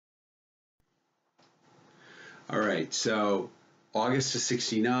All right, so August of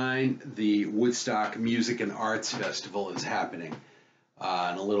 '69, the Woodstock Music and Arts Festival is happening in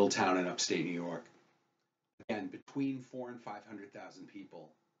a little town in upstate New York. Again, between 400,000 and 500,000 people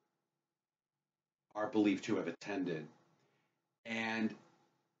are believed to have attended. And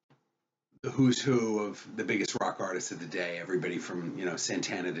the who's who of the biggest rock artists of the day, everybody from,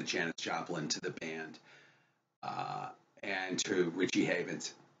 Santana to Janis Joplin to the band, and to Richie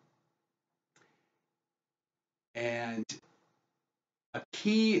Havens. And a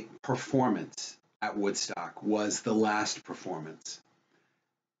key performance at Woodstock was the last performance.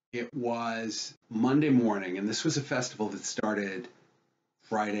 It was Monday morning, and this was a festival that started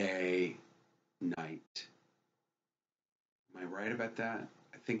Friday night. Am I right about that?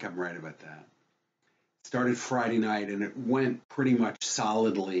 I think I'm right about that. It started Friday night, and it went pretty much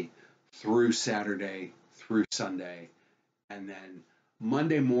solidly through Saturday, through Sunday, and then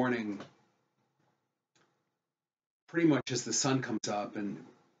Monday morning, pretty much as the sun comes up and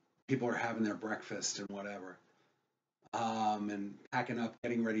people are having their breakfast and whatever, and packing up,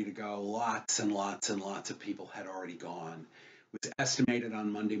 getting ready to go, lots and lots and lots of people had already gone. It was estimated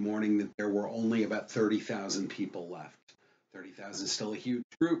on Monday morning that there were only about 30,000 people left. 30,000 is still a huge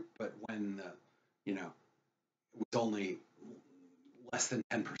group, but when it was only less than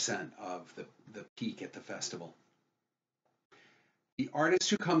 10% of the peak at the festival. The artist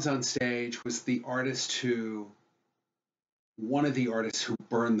who comes on stage was one of the artists who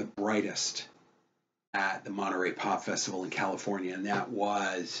burned the brightest at the Monterey Pop Festival in California, and that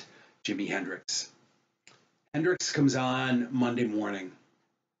was Jimi Hendrix. Hendrix comes on Monday morning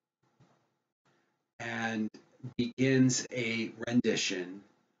and begins a rendition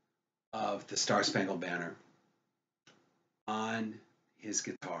of the Star Spangled Banner on his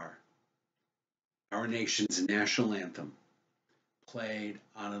guitar, our nation's national anthem, played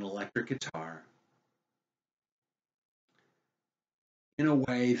on an electric guitar in a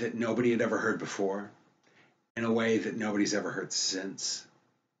way that nobody had ever heard before, in a way that nobody's ever heard since.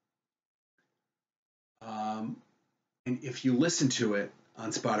 And if you listen to it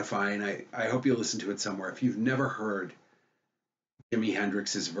on Spotify, and I hope you listen to it somewhere, if you've never heard Jimi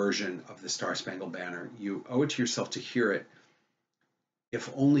Hendrix's version of the Star Spangled Banner, you owe it to yourself to hear it,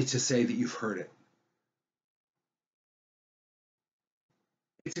 if only to say that you've heard it.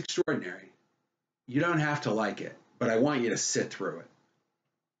 It's extraordinary. You don't have to like it, but I want you to sit through it.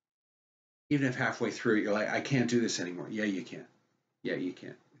 Even if halfway through you're like, I can't do this anymore. Yeah, you can. Yeah, you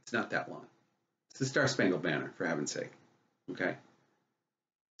can. It's not that long. It's the Star Spangled Banner, for heaven's sake. Okay?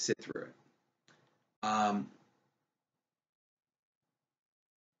 Sit through it.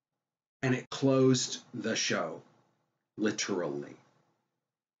 And it closed the show, literally.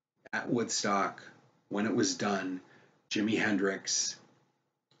 At Woodstock, when it was done, Jimi Hendrix,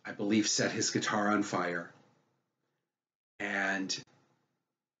 I believe, set his guitar on fire. And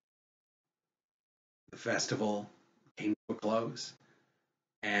the festival came to a close.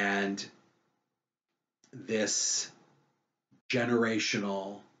 And this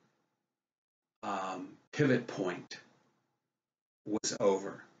generational pivot point was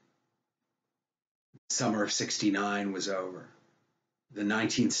over. Summer of '69 was over. The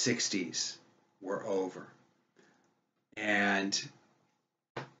 1960s were over. And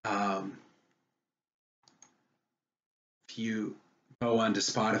if you go onto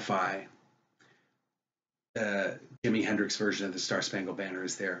Spotify, the Jimi Hendrix version of the Star Spangled Banner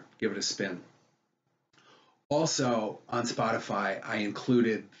is there. Give it a spin. Also on Spotify, I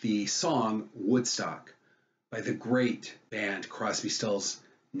included the song Woodstock by the great band Crosby, Stills,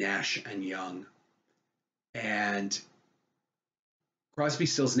 Nash and Young. And Crosby,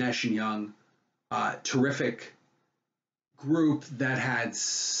 Stills, Nash and Young, terrific group that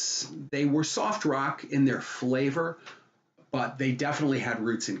they were soft rock in their flavor, but they definitely had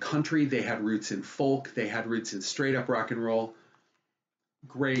roots in country. They had roots in folk. They had roots in straight up rock and roll.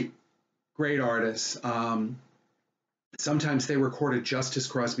 Great artists. Sometimes they recorded just as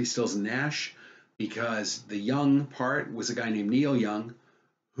Crosby, Stills, and Nash, because the Young part was a guy named Neil Young,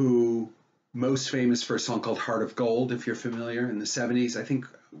 who most famous for a song called Heart of Gold, if you're familiar, in the 70s. I think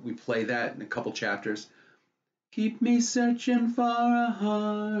we play that in a couple chapters. Keep me searching for a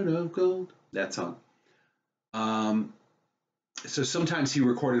heart of gold. That song. So sometimes he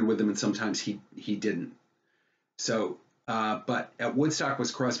recorded with them and sometimes he didn't. So, but at Woodstock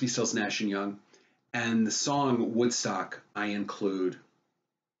was Crosby, Stills, Nash and Young. And the song Woodstock I include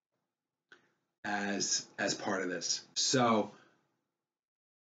as part of this. So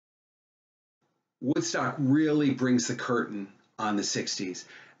Woodstock really brings the curtain on the 60s.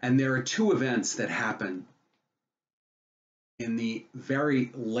 And there are two events that happen in the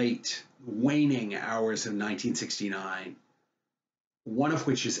very late waning hours of 1969, one of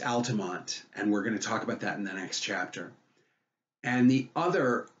which is Altamont, and we're going to talk about that in the next chapter. And the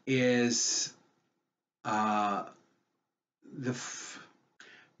other is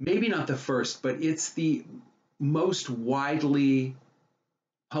maybe not the first, but it's the most widely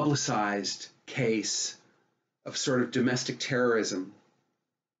publicized case of sort of domestic terrorism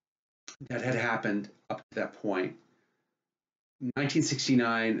that had happened up to that point.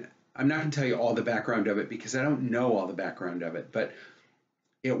 1969, I'm not going to tell you all the background of it because I don't know all the background of it, but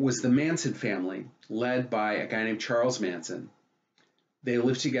it was the Manson family led by a guy named Charles Manson. They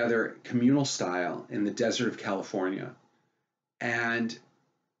lived together communal style in the desert of California. And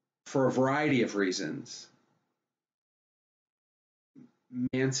for a variety of reasons,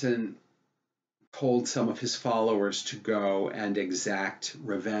 Manson told some of his followers to go and exact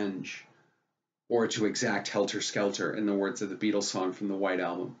revenge, or to exact helter-skelter, in the words of the Beatles song from the White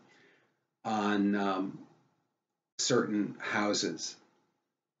Album, on certain houses.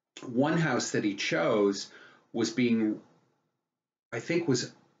 One house that he chose was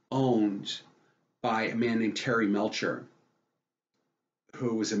was owned by a man named Terry Melcher,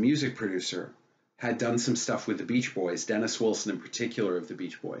 who was a music producer, had done some stuff with the Beach Boys, Dennis Wilson in particular of the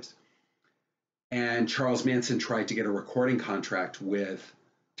Beach Boys. And Charles Manson tried to get a recording contract with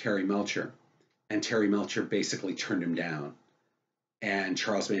Terry Melcher, and Terry Melcher basically turned him down. And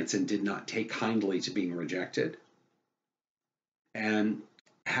Charles Manson did not take kindly to being rejected and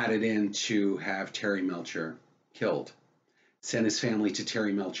had it in to have Terry Melcher killed, sent his family to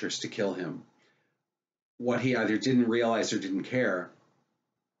Terry Melcher's to kill him. What he either didn't realize or didn't care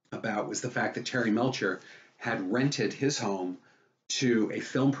about was the fact that Terry Melcher had rented his home to a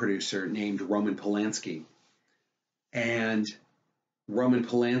film producer named Roman Polanski. And Roman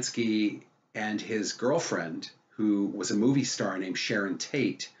Polanski and his girlfriend, who was a movie star named Sharon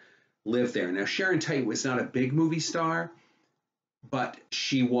Tate, lived there. Now, Sharon Tate was not a big movie star, but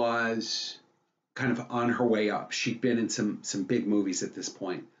she was kind of on her way up. She'd been in some big movies at this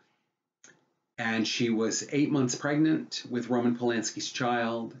point. And she was 8 months pregnant with Roman Polanski's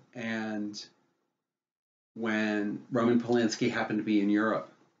child. And when Roman Polanski happened to be in Europe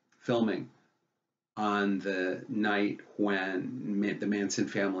filming on the night when the Manson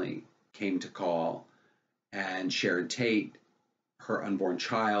family came to call, and Sharon Tate, her unborn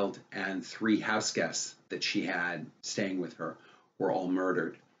child, and 3 house guests that she had staying with her were all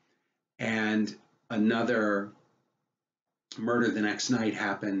murdered. And another murder the next night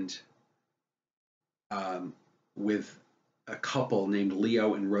happened with a couple named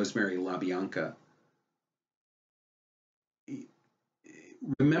Leo and Rosemary LaBianca.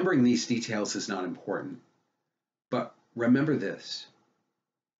 Remembering these details is not important, but remember this.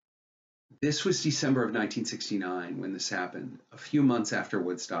 This was December of 1969 when this happened, a few months after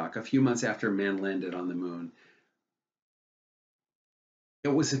Woodstock, a few months after man landed on the moon. It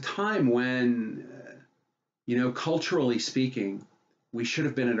was a time when, culturally speaking, we should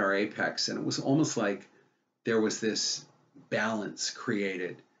have been at our apex, and it was almost like there was this balance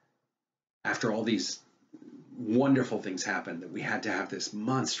created after all these wonderful things happened that we had to have this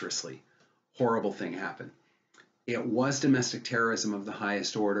monstrously horrible thing happen. It was domestic terrorism of the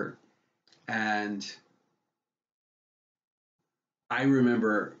highest order. And I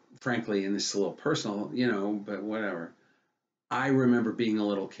remember, frankly, and this is a little personal, but whatever. I remember being a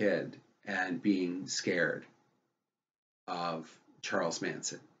little kid and being scared of Charles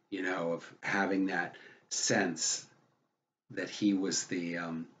Manson, of having that sense that he was the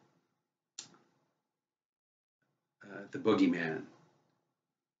boogeyman.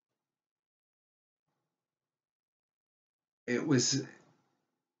 It was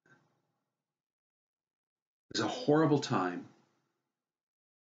a horrible time.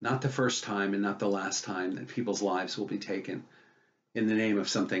 Not the first time and not the last time that people's lives will be taken in the name of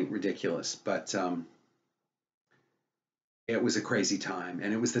something ridiculous, but it was a crazy time,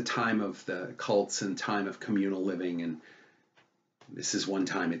 and it was the time of the cults and time of communal living, and this is one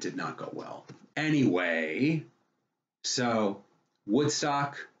time it did not go well. Anyway, so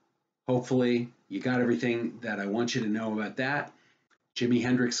Woodstock, hopefully you got everything that I want you to know about that. Jimi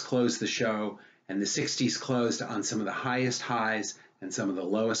Hendrix closed the show, and the 60s closed on some of the highest highs and some of the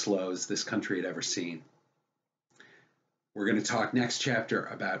lowest lows this country had ever seen. We're going to talk next chapter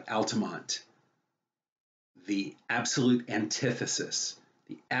about Altamont, the absolute antithesis,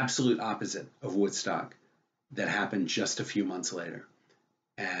 the absolute opposite of Woodstock that happened just a few months later.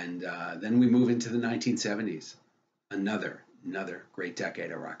 And then we move into the 1970s, another great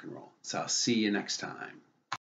decade of rock and roll. So I'll see you next time.